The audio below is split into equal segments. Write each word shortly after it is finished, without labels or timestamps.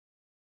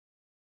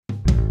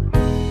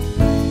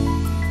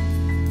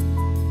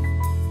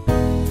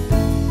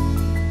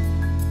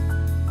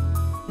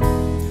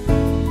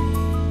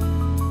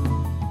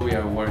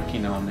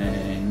working on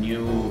a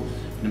new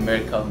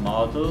numerical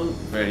model,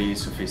 very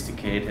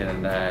sophisticated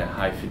and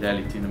high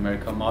fidelity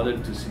numerical model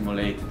to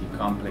simulate the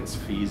complex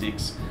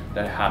physics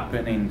that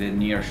happen in the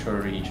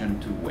nearshore region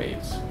to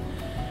waves,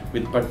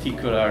 with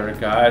particular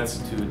regards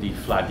to the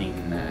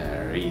flooding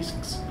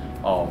risks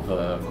of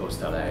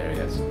coastal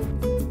areas.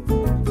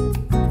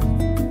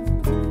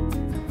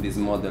 This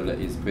model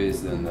is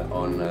based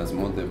on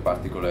Smoothed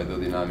Particles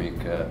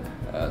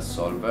Hydrodynamic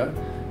solver,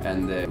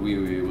 and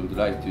we would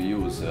like to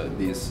use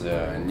this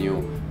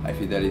new high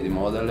fidelity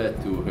model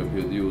to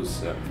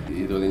reproduce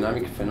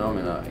hydrodynamic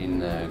phenomena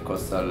in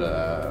coastal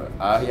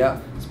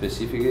area,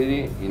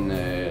 specifically in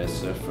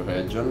surf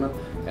region,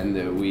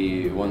 and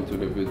we want to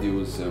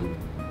reproduce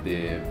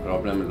the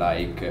problem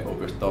like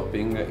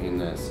overtopping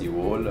in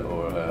seawall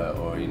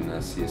or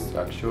in sea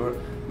structure,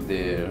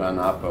 the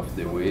run-up of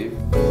the wave.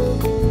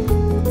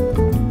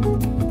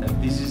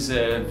 This is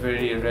a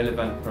very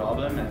relevant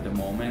problem at the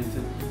moment.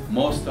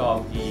 Most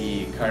of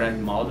the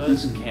current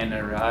models can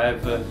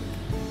arrive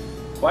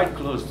quite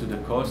close to the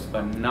coast,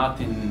 but not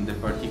in the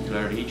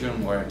particular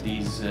region where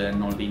these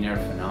nonlinear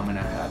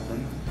phenomena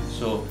happen.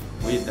 So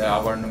with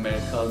our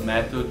numerical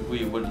method,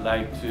 we would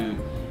like to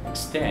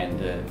extend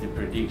the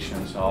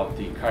predictions of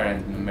the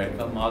current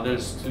numerical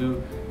models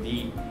to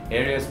the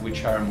areas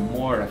which are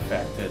more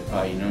affected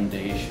by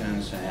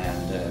inundations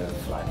and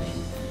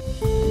flooding.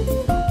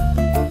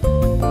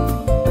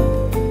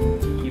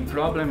 The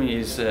problem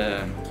is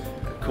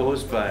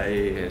caused by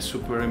a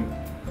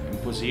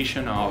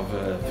superimposition of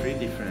three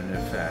different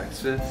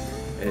effects.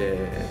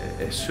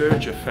 A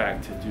surge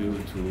effect due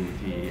to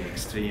the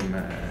extreme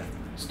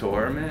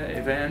storm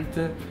event,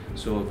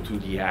 so to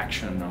the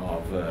action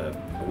of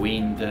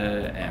wind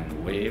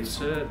and waves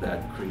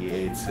that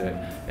creates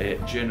a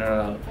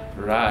general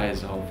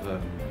rise of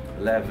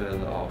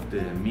level of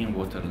the mean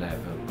water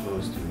level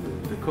close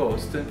to the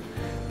coast.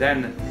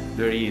 Then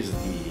there is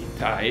the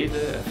tide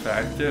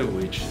effect,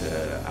 which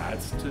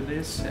adds to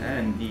this,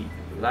 and the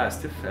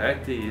last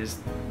effect is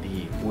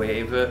the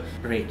wave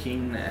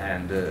breaking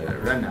and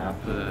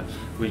run-up,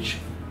 which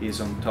is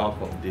on top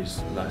of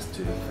this last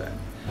two effects.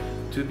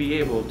 To be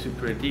able to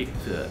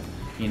predict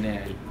in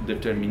a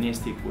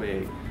deterministic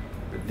way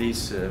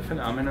this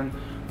phenomenon,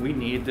 we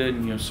need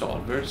new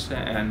solvers,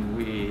 and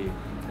we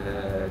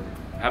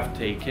have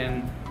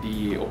taken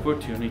the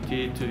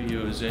opportunity to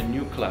use a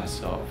new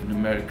class of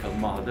numerical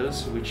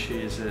models, which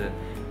is a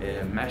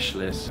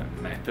meshless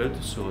method,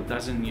 so it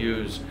doesn't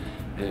use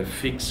a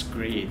fixed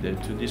grid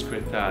to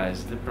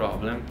discretize the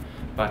problem,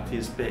 but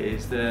is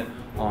based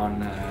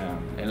on a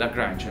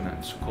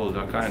Lagrangian, so-called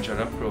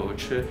Lagrangian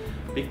approach,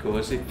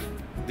 because it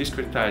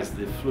discretizes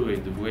the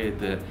fluid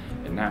with a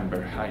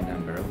high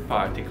number of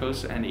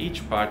particles, and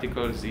each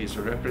particle is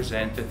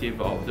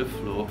representative of the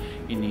flow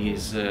in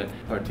its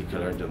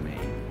particular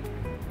domain,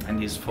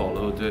 and is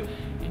followed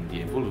in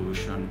the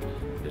evolution,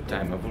 the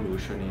time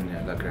evolution, in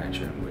a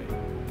Lagrangian way.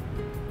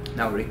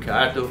 Now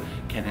Riccardo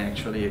can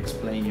actually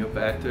explain you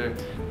better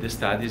the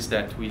studies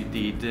that we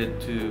did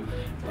to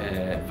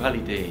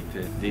validate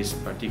this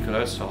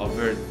particular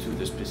solver to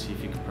the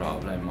specific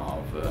problem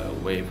of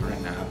wave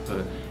run-up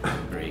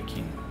and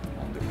breaking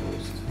on the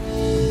coast.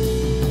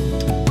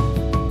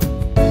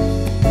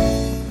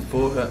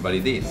 For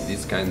validate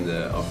this kind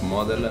of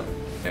model,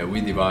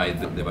 we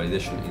divide the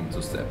validation into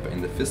two steps.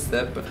 In the first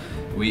step,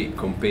 we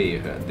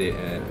compare the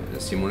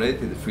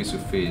simulated free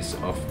surface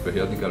of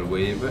periodical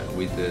wave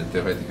with the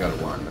theoretical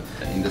one.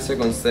 In the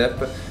second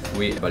step,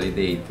 we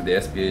validate the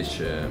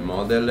SPH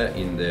model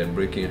in the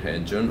breaking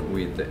region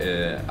with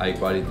high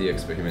quality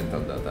experimental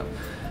data.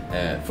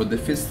 For the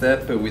first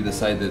step, we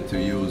decided to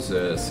use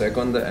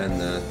second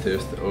and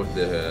third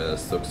order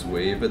Stokes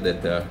wave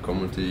that are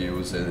commonly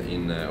used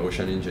in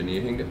ocean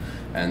engineering,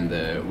 and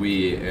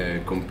we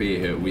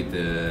compare with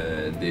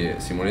the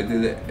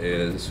simulated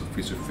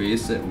free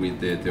surface with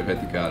the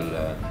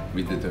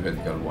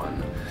theoretical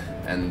one.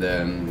 And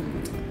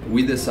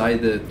we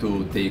decided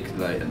to take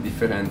like a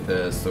different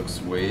Stokes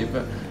wave,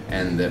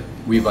 and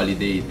we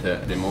validate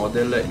the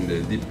model in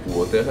the deep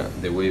water.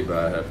 The waves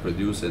are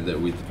produced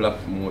with flap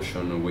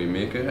motion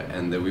wavemaker,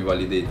 and we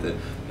validate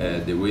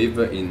the wave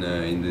in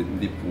the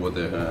deep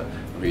water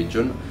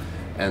region.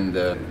 And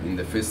in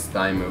the first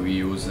time we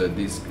use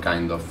this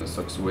kind of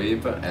Stokes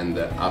wave, and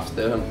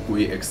after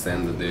we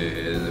extend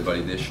the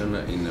validation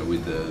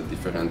with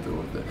different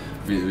order,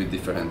 with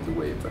different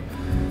wave.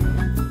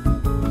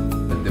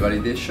 The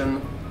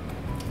validation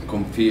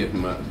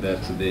confirm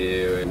that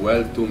the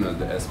well-tuned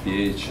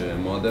SPH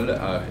model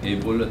are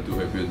able to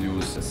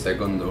reproduce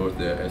second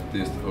order and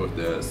third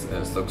order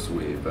Stokes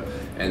wave,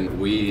 and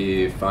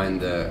we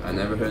find an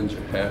average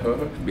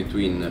error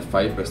between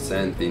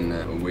 5% in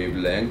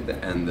wavelength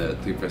and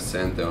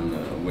 3%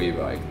 on wave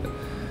height.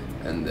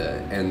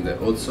 And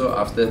also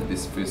after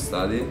this first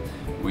study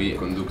we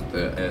conduct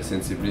a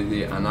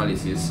sensibility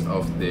analysis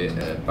of the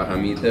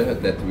parameter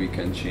that we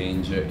can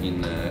change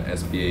in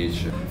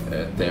SPH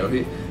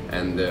theory,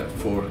 and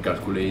for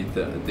calculate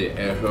the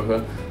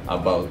error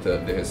about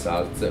the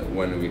results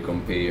when we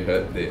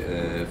compare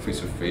the free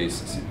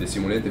surface, the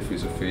simulated free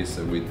surface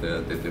with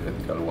the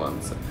theoretical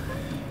ones.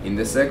 In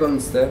the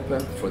second step,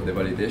 for the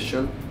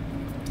validation,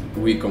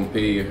 we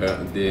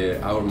compare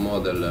our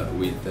model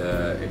with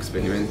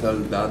experimental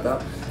data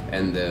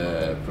and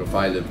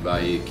profiled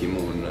by Kim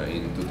Moon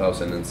in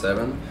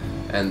 2007,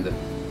 and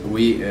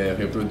we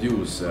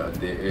reproduce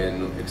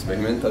the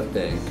experimental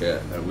tank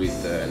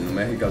with a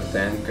numerical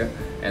tank,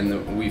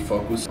 and we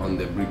focus on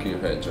the breaking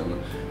region.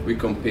 We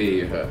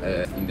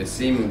compare in the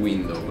same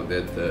window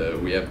that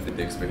we have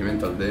the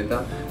experimental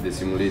data, the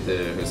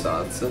simulated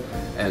results,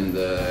 and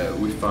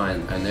we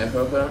find an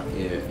error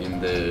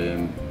in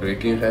the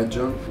breaking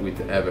region with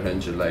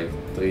average like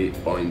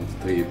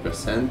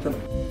 3.3%.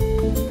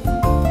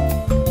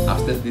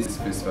 After this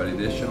first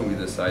validation, we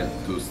decided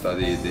to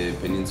study the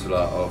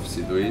peninsula of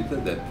Situate,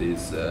 that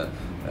is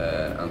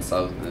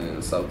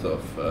south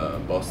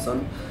of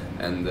Boston,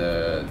 and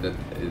that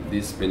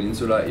this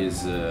peninsula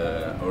is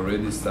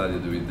already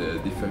studied with a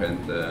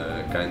different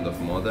kind of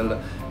model,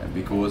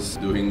 because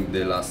during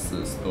the last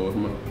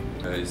storm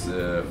is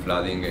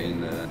flooding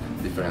in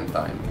different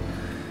time.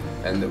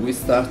 And we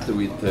start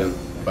with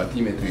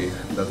bathymetry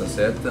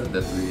dataset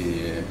that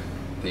we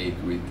take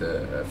with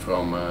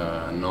from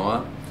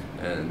NOAA.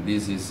 And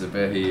this is a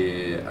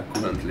very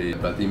accurately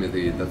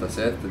bathymetry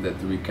dataset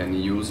that we can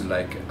use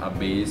like a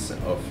base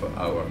of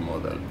our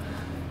model.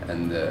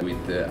 And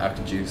with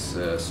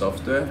ArcGIS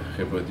software,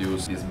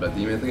 reproduce this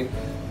bathymetry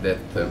that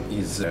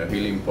is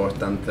really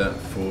important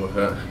for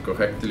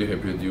correctly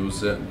reproduce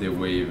the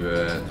wave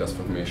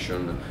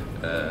transformation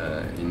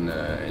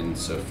in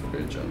surf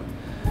region.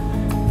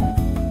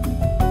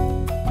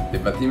 The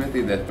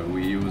bathymetry that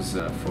we use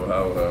for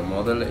our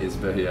model is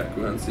very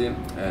accurate,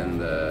 and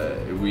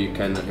we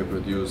can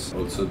reproduce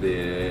also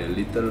the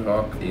little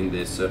rock in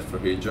the surf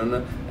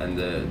region, and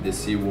the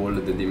seawall,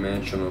 the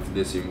dimension of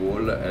the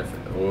seawall,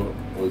 or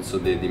also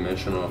the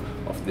dimension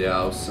of the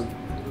house.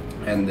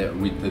 And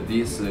with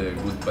this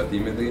good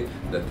bathymetry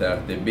that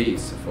are the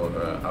base for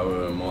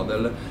our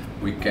model,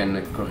 we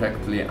can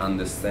correctly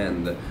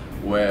understand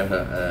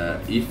where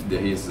if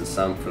there is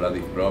some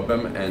flooding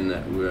problem, and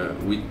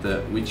with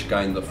which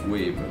kind of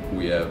wave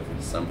we have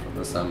some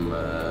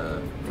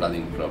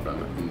flooding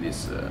problem in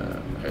this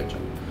region.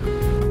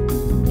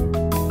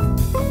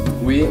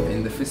 We,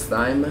 in the first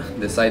time,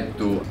 decide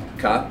to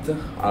cut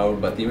our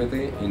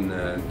bathymetry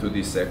into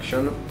this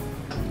section,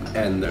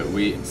 and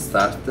we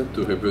start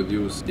to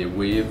reproduce the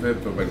wave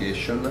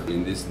propagation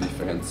in this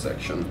different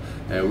section.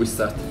 We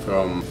start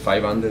from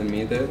 500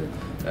 meters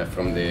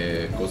from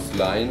the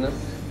coastline,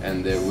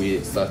 and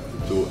we start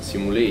to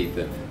simulate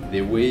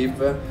the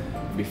wave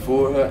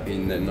before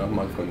in the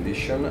normal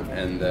condition,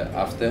 and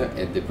after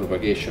the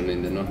propagation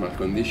in the normal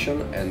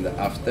condition, and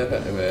after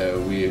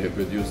we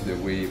reproduce the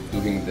wave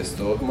during the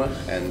storm.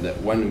 And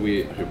when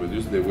we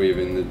reproduce the wave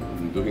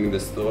during the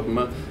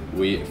storm,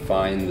 we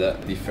find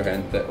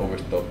different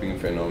overtopping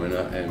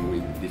phenomena and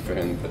with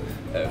different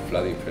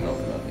flooding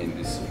phenomena in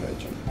this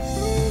region.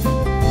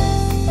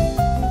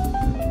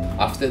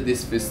 After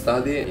this first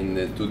study, in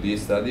the 2D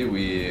study,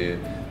 we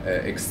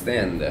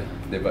extend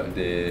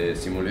the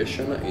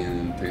simulation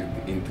in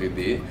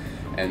 3D,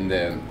 and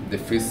the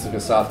first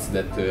results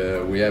that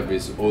we have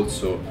is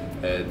also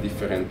a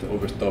different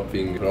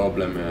overtopping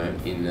problem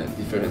in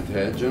different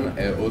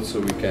regions. Also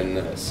we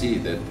can see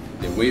that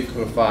the wave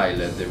profile,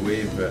 the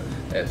wave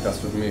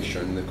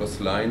transformation in the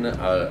coastline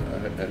are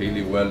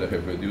really well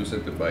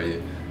reproduced by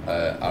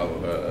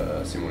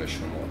our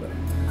simulation model.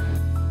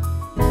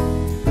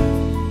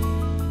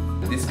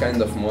 This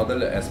kind of model,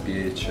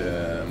 SPH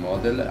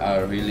model,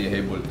 are really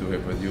able to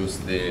reproduce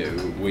the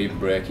wave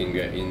breaking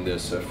in the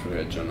surf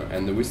region,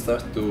 and we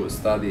start to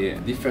study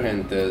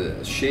different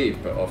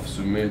shape of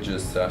submerged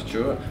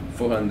structure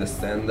for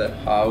understand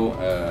how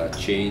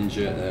change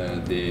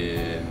the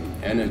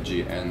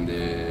energy and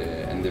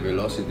the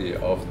velocity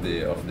of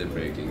the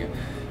breaking.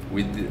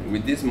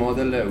 With this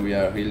model, we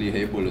are really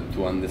able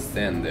to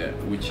understand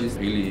which is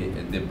really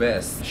the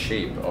best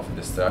shape of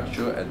the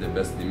structure and the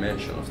best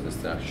dimension of the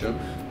structure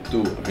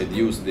to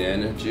reduce the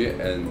energy,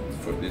 and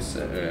for this,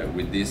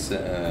 with this,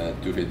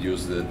 to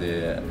reduce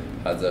the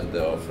hazard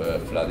of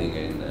flooding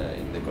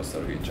in the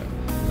coastal region.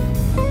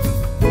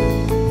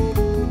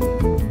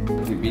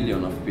 3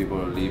 billion of people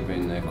live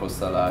in a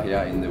coastal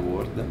area in the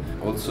world.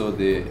 Also,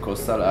 the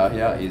coastal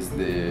area is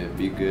the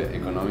big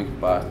economic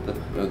part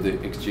of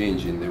the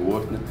exchange in the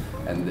world,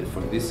 and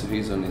for this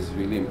reason it's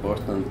really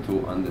important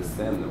to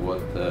understand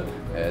what the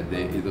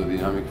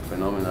hydrodynamic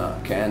phenomena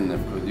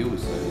can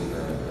produce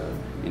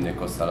in a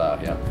coastal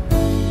area.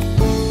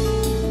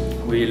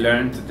 We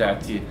learned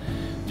that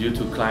due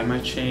to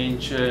climate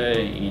change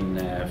in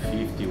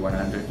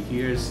 50-100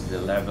 years, the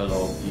level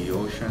of the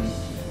ocean,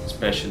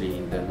 especially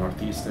in the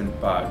northeastern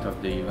part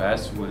of the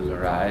US, will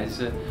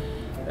rise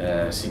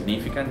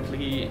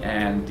significantly,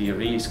 and the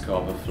risk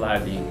of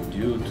flooding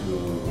due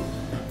to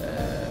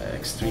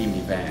extreme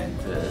event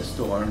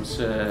storms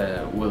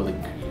will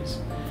increase.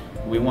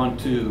 We want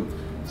to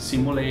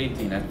simulate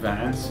in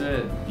advance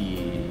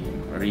the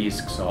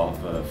risks of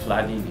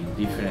flooding in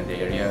different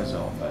areas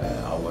of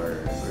our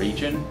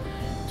region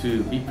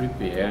to be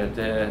prepared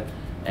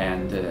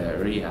and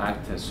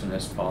react as soon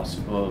as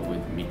possible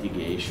with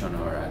mitigation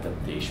or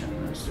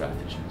adaptation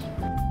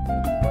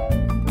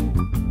strategies.